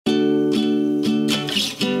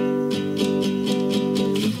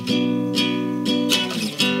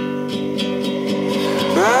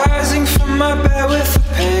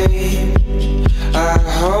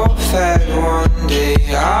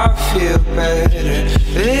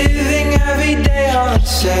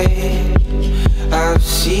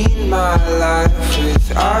life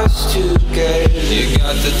with us together. You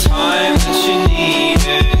got the time that you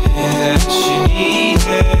needed, that you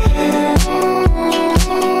needed.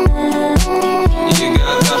 You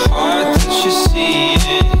got the heart that you see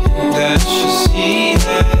it, that you see it.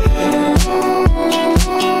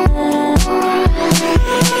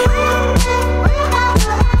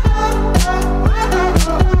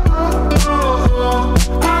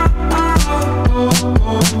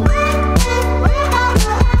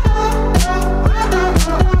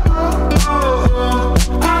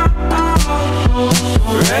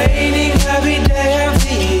 Raining every day of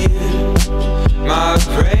the year. My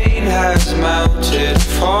brain has melted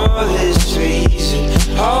for this reason,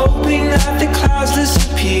 hoping that the clouds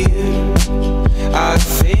disappear. I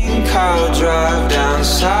think I'll drive down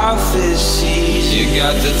south this season. You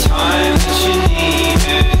got the time that you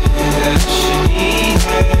needed, that you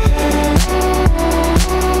needed.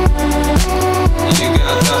 You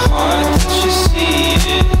got the heart that you see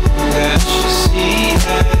it, that you see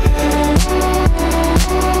it.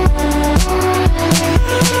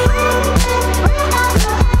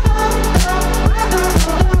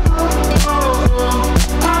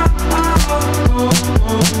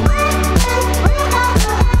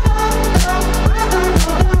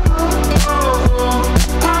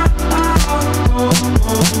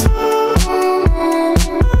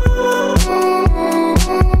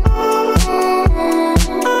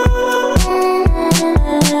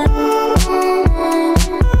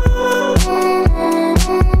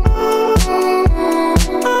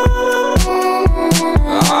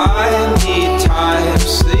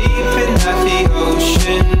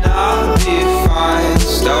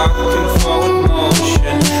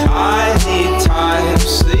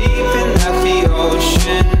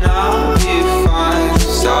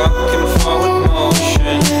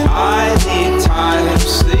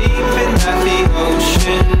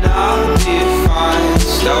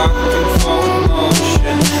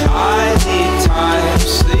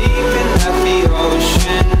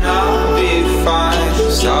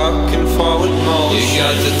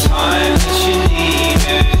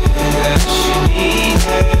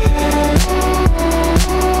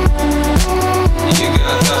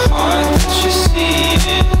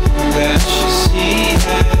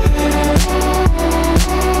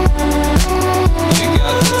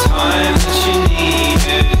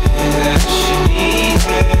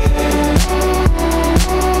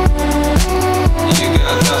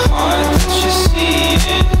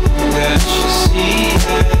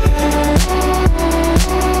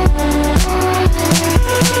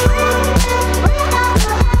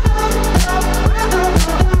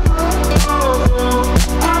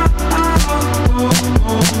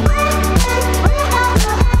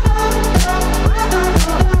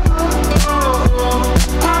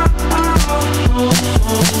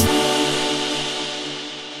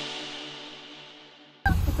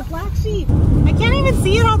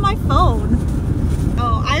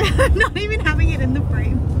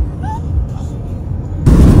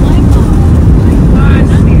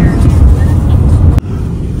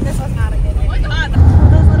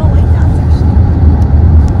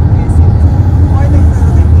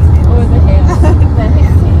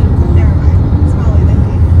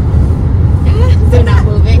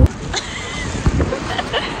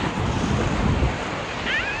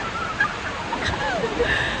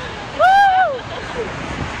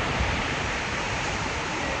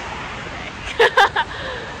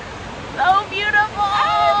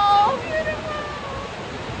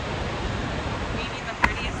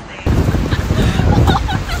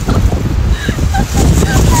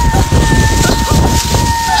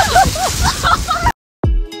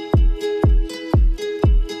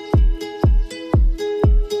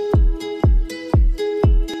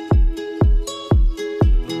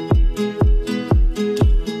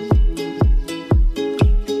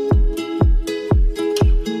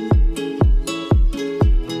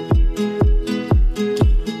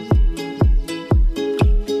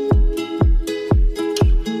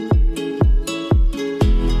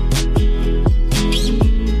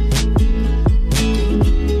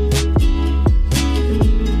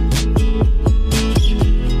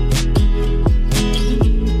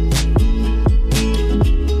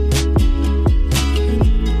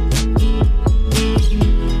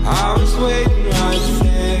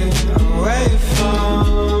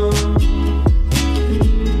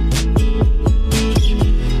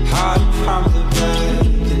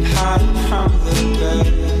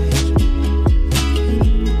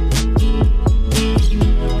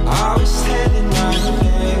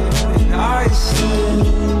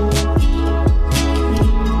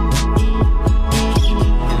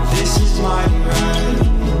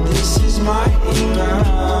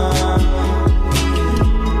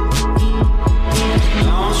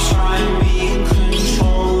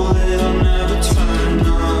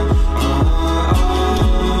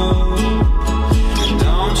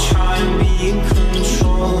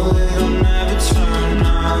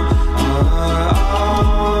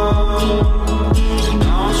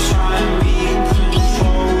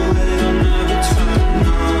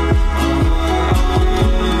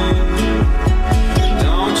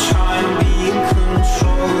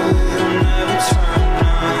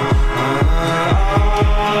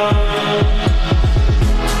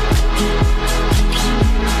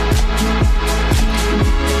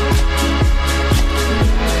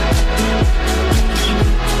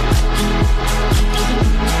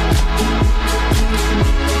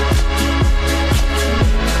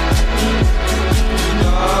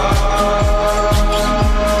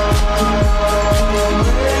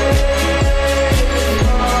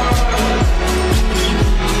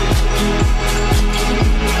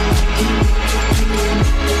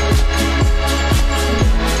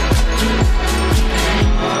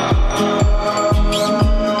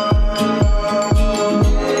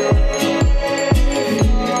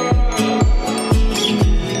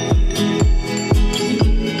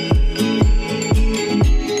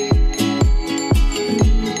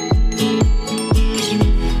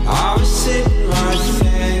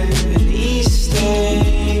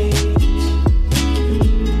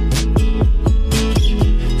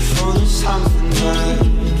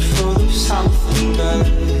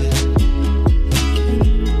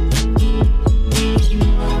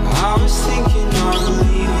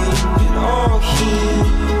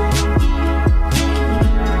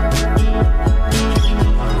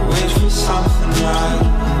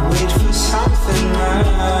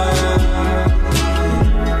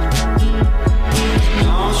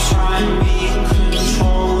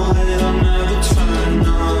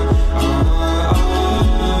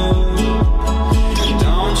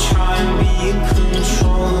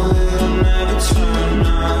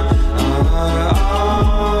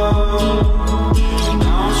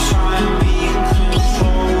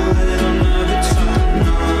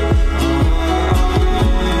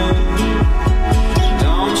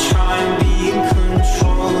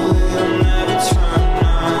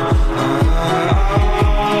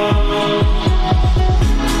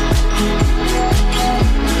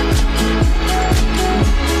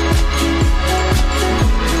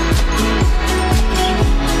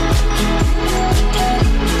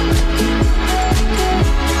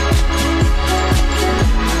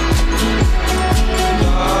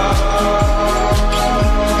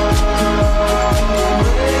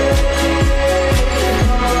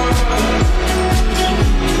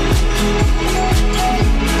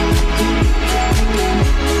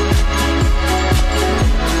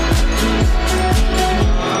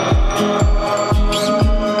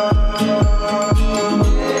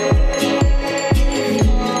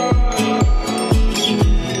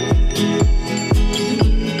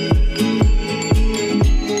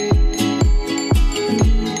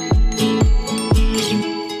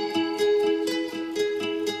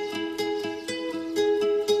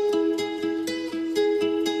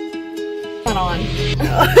 not on.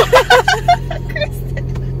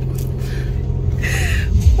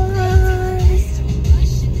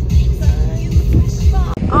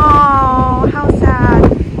 Oh, how sad.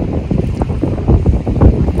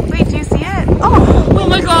 Wait, do you see it? Oh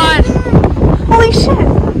my god! Holy shit!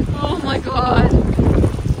 Oh my god!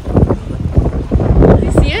 Do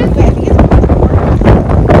you see it?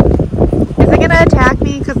 Is it gonna attack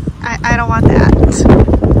me? Because I don't want that.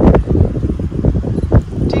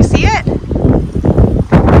 Do you see it?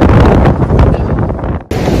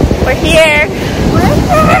 We're here.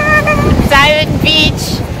 Diamond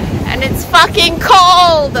Beach. And it's fucking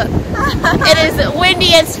cold. It is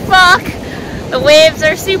windy as fuck. The waves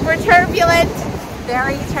are super turbulent.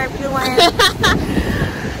 Very turbulent.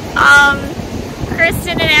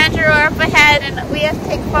 Kristen and Andrew are up ahead and we have to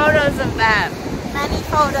take photos of them. Many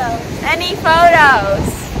photos. Many photos.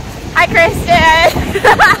 Hi, Kristen.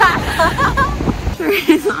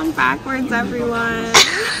 She's on backwards, everyone.